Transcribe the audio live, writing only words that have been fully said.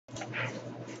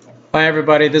Hi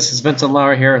everybody, this is Vincent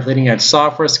Lowry here with Leading Edge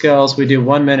Software Skills. We do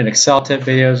 1-minute Excel tip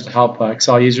videos to help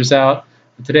Excel users out.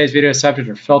 Today's video subject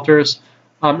are filters.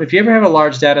 If you ever have a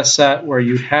large data set where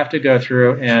you have to go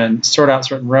through and sort out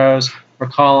certain rows or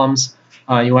columns,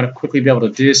 you want to quickly be able to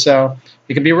do so.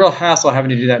 It can be a real hassle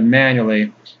having to do that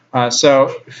manually. So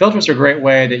filters are a great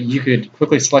way that you could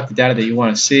quickly select the data that you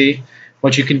want to see.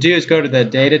 What you can do is go to the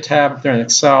Data tab up there in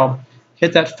Excel,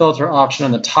 hit that filter option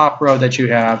on the top row that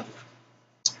you have,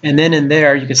 and then in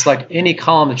there, you can select any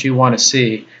column that you want to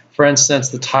see. For instance,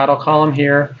 the title column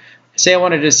here. Say I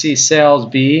wanted to see sales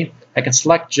B. I can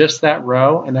select just that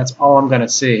row, and that's all I'm going to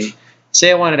see.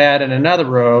 Say I wanted to add in another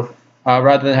row,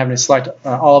 rather than having to select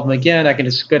all of them again, I can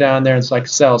just go down there and select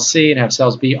sales C and have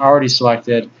sales B already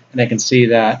selected, and I can see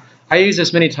that. I used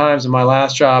this many times in my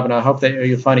last job, and I hope that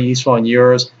you'll find it useful in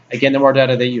yours. Again, the more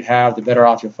data that you have, the better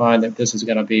off you'll find that this is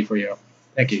going to be for you.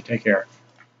 Thank you. Take care.